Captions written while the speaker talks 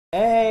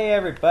Hey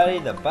everybody,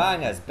 the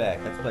Bangaa's back.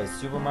 Let's play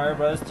Super Mario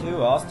Bros.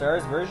 2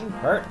 All-Stars version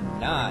Part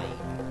 9.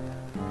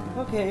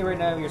 Okay, right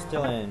now you're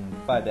still in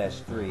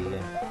 5-3, and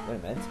wait a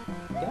minute.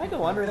 Can I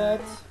go under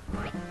that?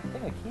 I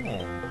think I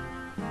can.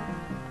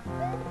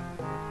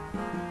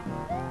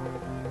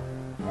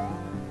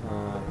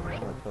 I'm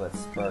gonna kill that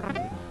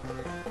Sparky.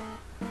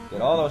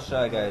 Get all those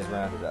Shy Guys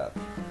rounded up.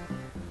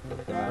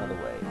 Get them out of the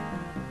way.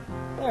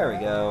 There we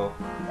go.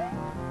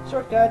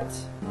 Shortcut!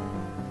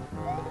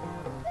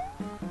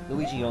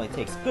 Luigi only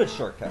takes good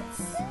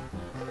shortcuts,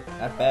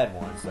 not bad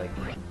ones like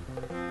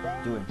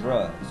doing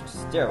drugs or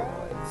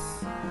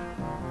steroids.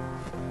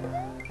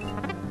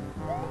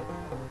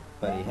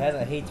 But he has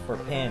a hate for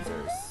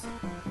panzers.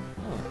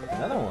 Oh,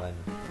 another one.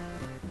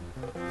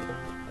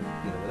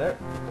 Get over there.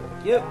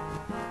 Thank you.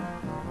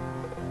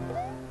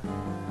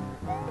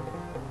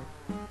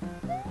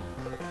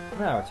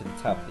 Now we're to the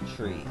top of the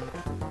tree.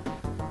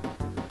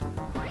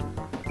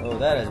 Oh,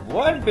 that is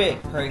one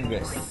big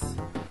Pringus.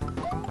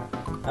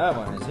 That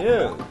one is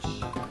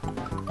huge.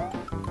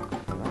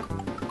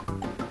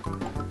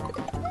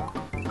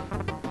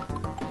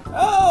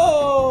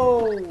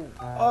 Oh!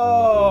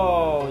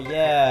 Oh,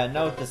 yeah,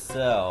 note to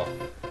self.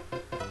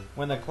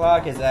 When the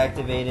clock is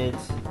activated,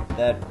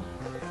 that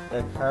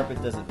carpet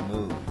doesn't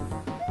move.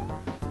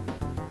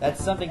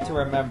 That's something to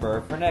remember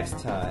for next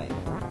time.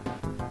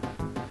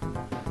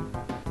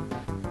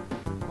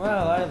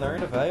 Well, I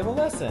learned a valuable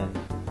lesson.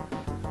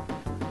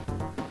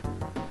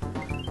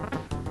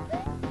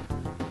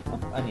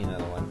 I need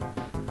another one.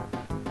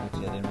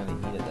 Actually, I didn't really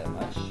need it that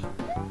much.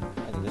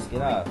 I can just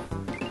get off.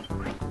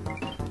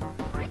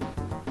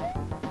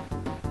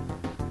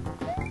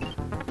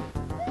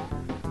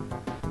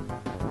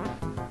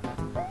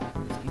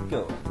 Let's keep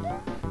going.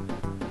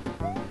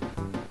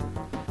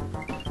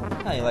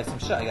 Now you like some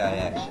Shy Guy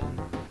action.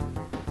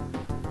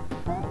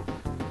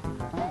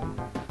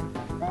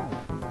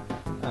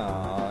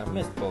 Aw, I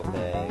missed both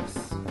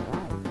eggs.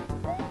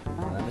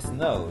 I'm missing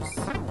those.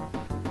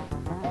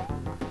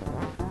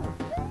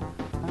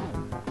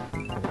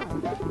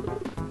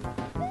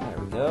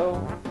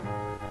 Go.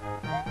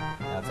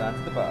 Now it's on to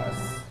the boss.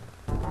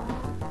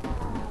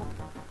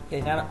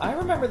 Okay, now I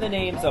remember the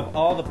names of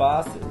all the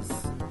bosses,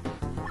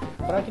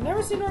 but I can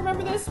never seem to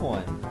remember this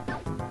one.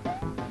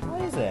 Why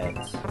is that?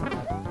 It's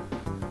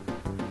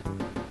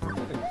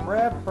like a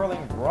crab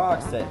hurling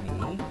rocks at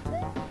me,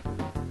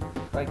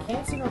 but I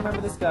can't seem to remember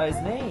this guy's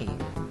name.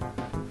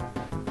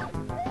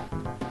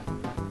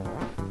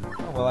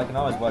 Oh, well, I can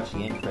always watch the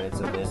end credits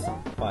of this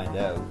and find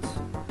out.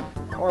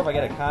 Or if I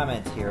get a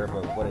comment here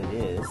about what it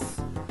is,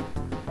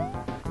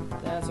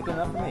 that's good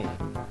enough for me.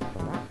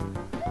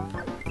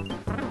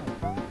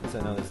 At least I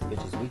know this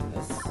bitch's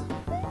weakness.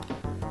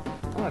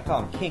 I'm gonna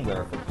call him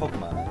Kingler for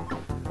Pokemon.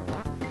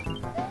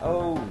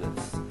 Oh,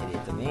 that's an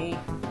idiot to me.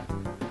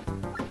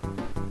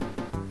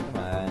 Come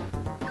on.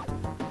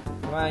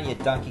 Come on, you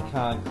Donkey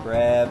Kong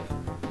crab.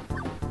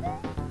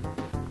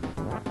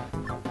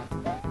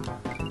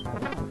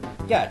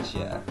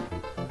 Gotcha.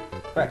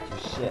 Crack your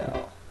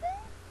shell.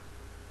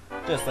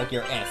 Just like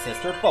your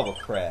ancestor, Bubble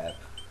Crab.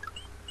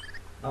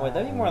 No, wait,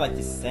 that'd be more like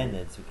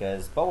Descendants,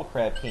 because Bubble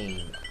Crab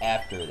came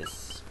after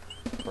this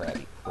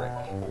crabby prick.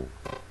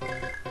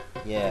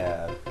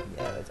 Yeah,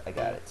 I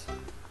got it.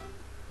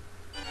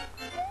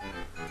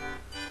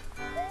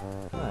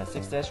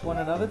 6-1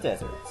 another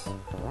desert.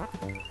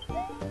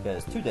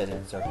 Because 2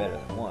 deserts are better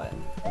than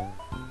 1.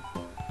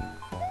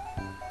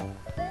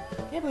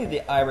 Can't believe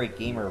the irate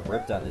gamer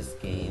ripped on this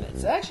game.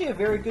 It's actually a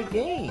very good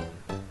game.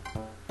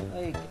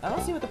 Like, I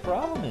don't see what the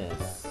problem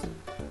is.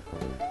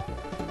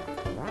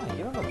 Come on,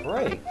 give him a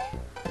break.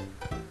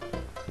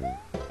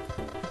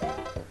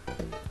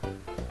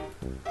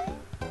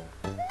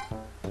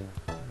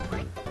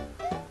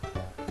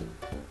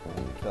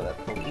 Kill that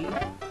Pokey.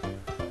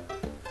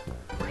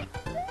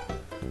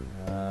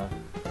 I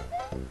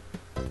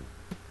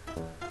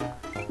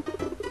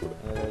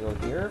gotta go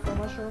here for a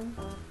mushroom?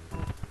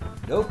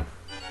 Nope.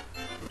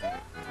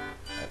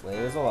 That way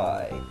is a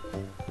lie.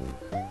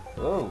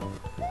 Whoa.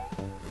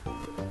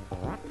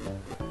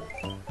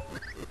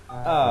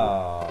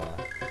 Oh,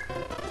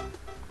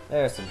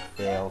 there's some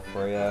fail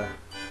for ya.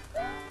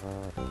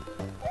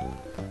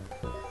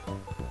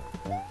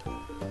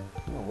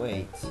 Oh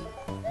wait,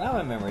 now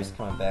my memory's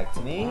coming back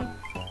to me.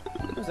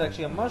 There's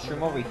actually a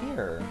mushroom over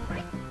here,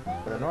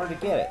 but in order to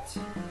get it,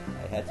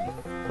 I had to be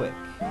quick.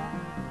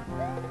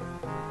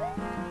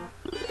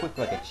 Quick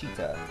like a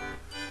cheetah.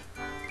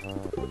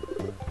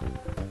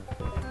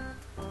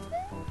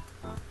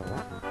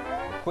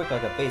 Quick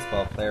like a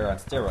baseball player on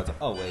steroids.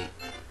 Oh wait,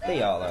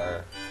 they all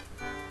are.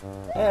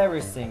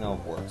 Every single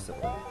works of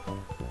them.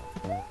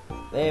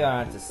 They are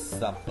onto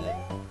something.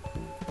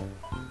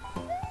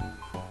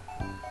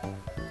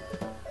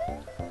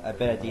 I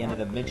bet at the end of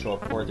the Mitchell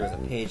report there's a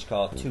page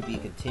called To Be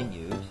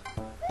Continued,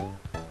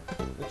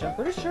 which I'm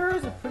pretty sure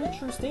is a pretty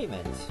true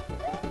statement.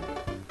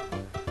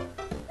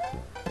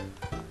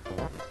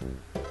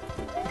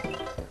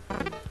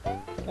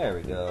 There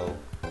we go.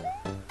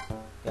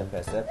 Got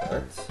past that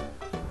part.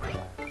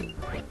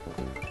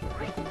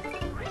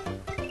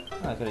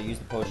 I could have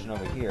used the potion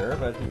over here,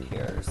 but who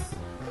cares?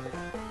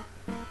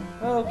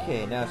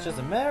 Okay, now it's just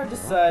a matter of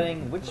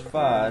deciding which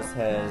vase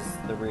has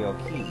the real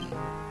key.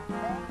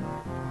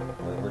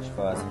 Or which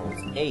vase holds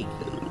a key.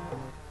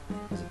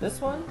 Is it this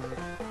one?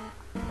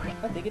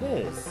 I think it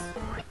is.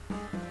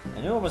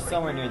 I knew it was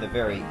somewhere near the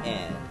very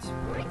end,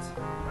 but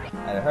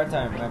I had a hard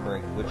time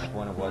remembering which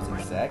one it was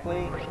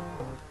exactly.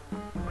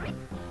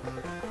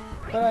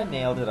 But I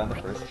nailed it on the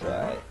first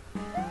try.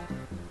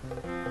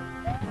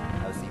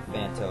 Obviously,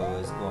 Fanto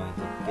is going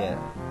to get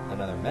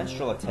another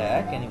menstrual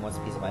attack, and he wants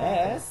a piece of my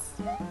ass.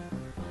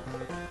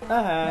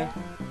 Hi,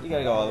 you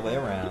gotta go all the way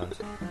around.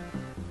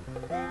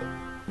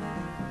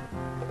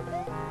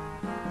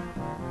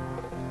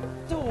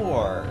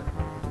 Door!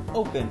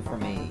 Open for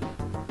me.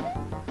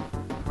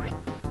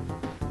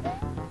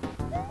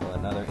 Well,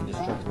 another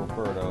indestructible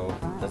birdo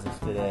doesn't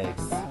spit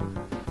eggs. I'm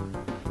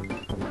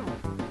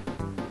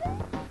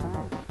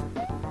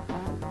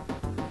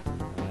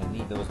gonna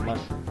need those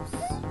mushrooms.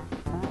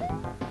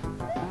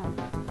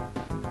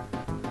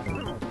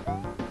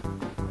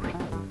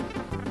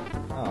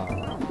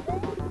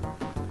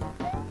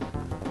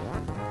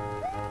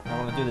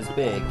 Do this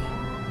big.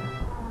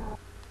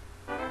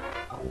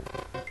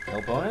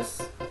 No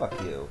bonus? Fuck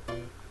you.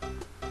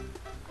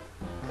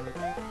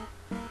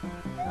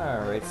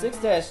 Alright,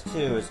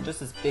 6-2 is just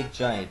this big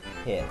giant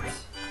pit.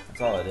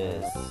 That's all it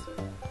is.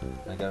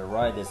 I gotta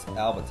ride this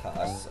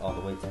albatross all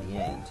the way to the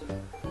end.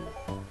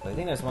 But I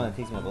think there's one that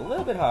takes me up a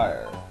little bit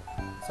higher.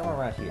 Somewhere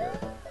around here.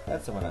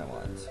 That's the one I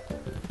want.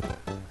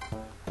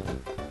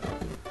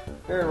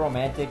 Very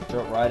romantic,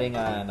 riding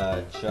on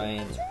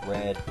giant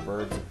red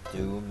birds of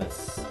doom that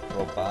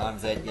throw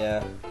bombs at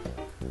ya.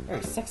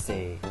 Very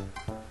sexy.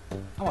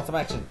 I want some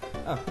action.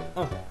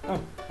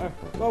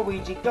 Go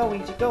Luigi, go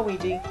Luigi, go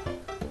Luigi.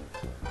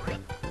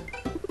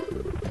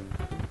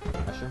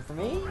 Mushroom for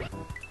me?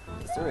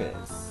 Yes, there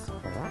is.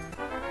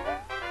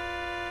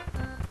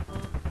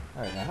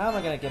 Alright, now how am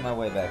I gonna get my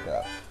way back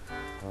up?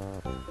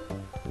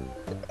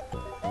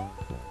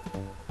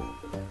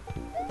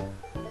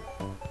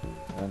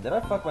 Did I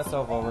fuck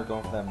myself over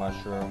going for that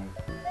mushroom?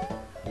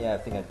 Yeah, I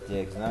think I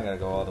did, because now I gotta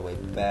go all the way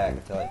back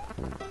until I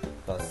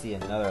see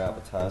another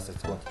albatross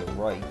that's going to the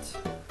right.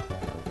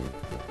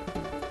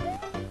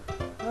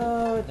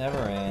 Oh, it never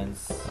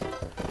ends.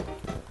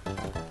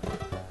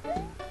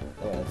 Yeah,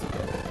 that's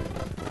good.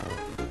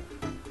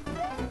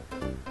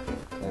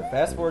 Okay,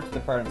 fast forward to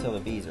the part until the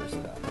bees are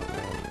stopped.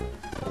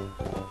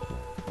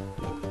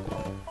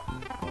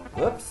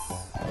 Whoops!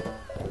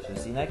 Should have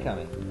seen that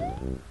coming.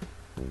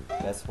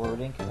 Fast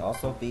forwarding can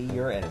also be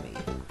your enemy.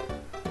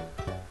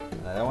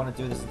 And I don't want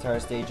to do this entire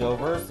stage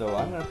over, so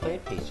I'm going to play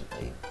it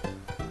patiently.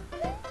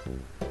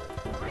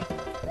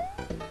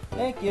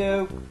 Thank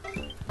you!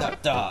 Now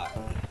die!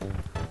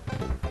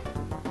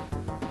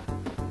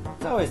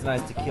 It's always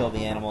nice to kill the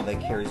animal that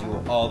carries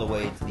you all the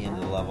way to the end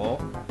of the level.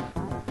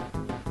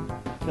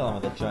 Kill him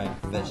with a giant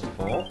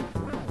vegetable.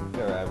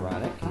 Very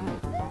ironic.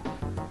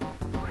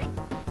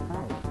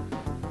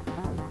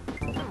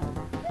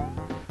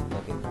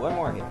 Okay, one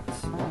more hit.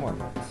 One more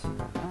hit.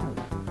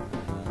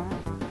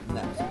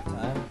 Now's the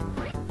time.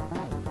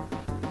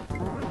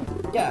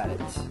 Got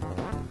it!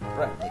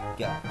 Right in the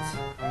gut.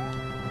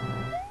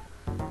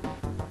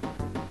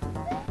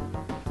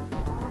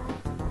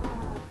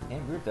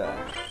 And we're done.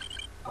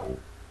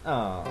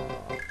 Oh.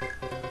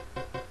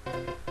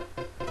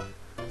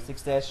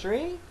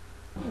 6-3?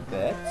 You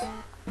bet.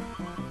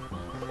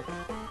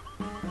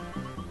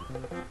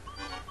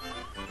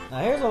 Now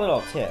here's a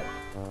little tip.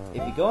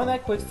 If you go in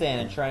that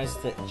quicksand and try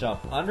to jump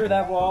under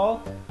that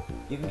wall,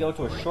 you can go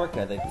to a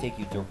shortcut that can take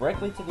you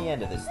directly to the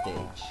end of this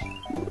stage.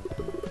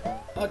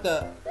 What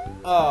the?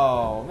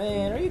 Oh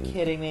man, are you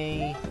kidding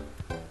me?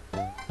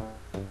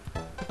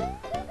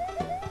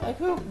 Like,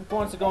 who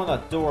wants to go in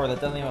a door that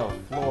doesn't even have a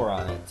floor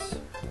on it?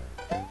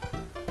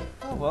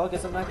 Oh well, I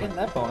guess I'm not getting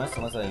that bonus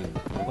unless I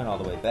went all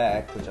the way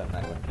back, which I'm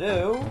not going to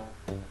do.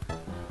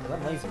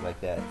 I'm lazy like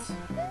that.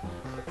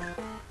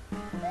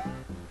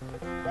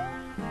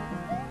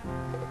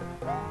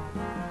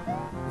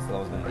 This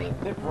level's going to be a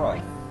bit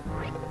rough.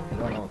 I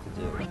don't know what to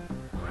do.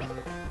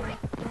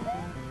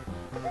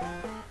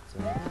 So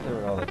I'm going to clear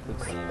all that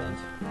quicksand.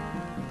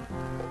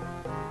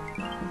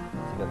 So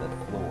we got that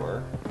floor.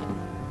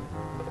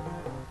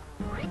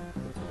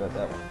 Took out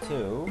that one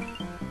too.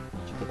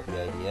 Did you get the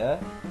idea?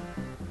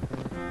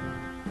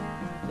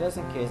 Just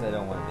in case I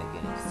don't want to make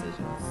any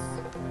decisions.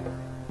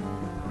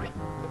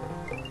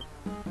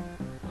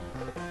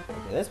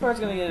 Okay, this part's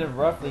going to get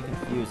roughly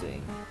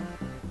confusing.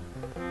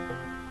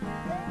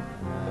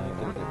 I'm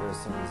going to get rid of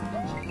some of these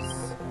ninjas.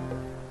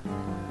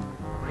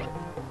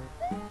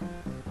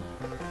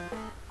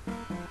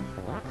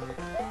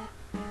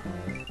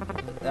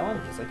 Get that one?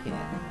 Yes, I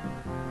can.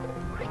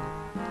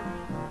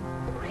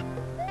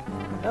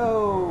 No!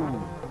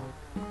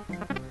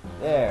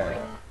 There.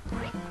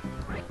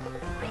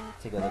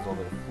 Take out this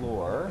over the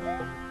floor.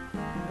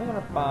 I'm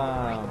gonna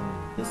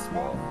bomb this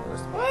wall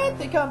first. What?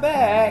 They come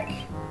back!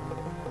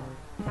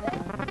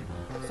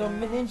 So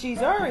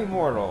ninjas are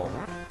immortal.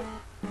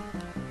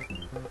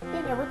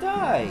 They never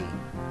die.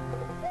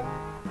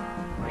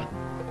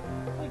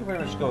 I can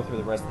pretty much go through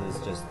the rest of this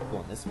just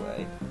going this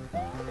way. Oh,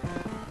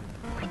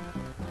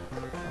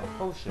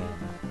 potion.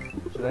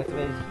 Should I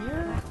activate it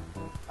here?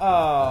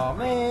 Oh,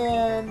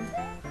 man.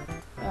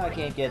 I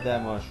can't get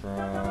that mushroom.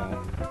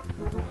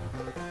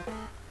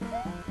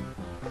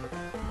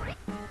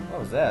 What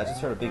was that? I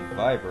just heard a big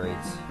vibrate.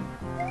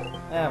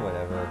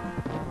 Whatever.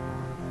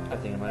 I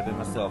think it might have been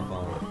my cell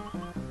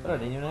phone. But I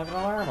didn't even have an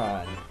alarm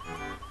on.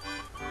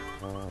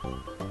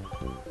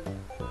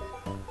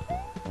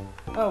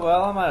 Oh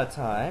well, I'm out of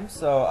time,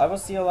 so I will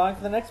see you along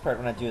for the next part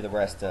when I do the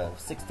rest of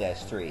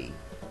 6-3.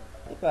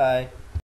 Goodbye.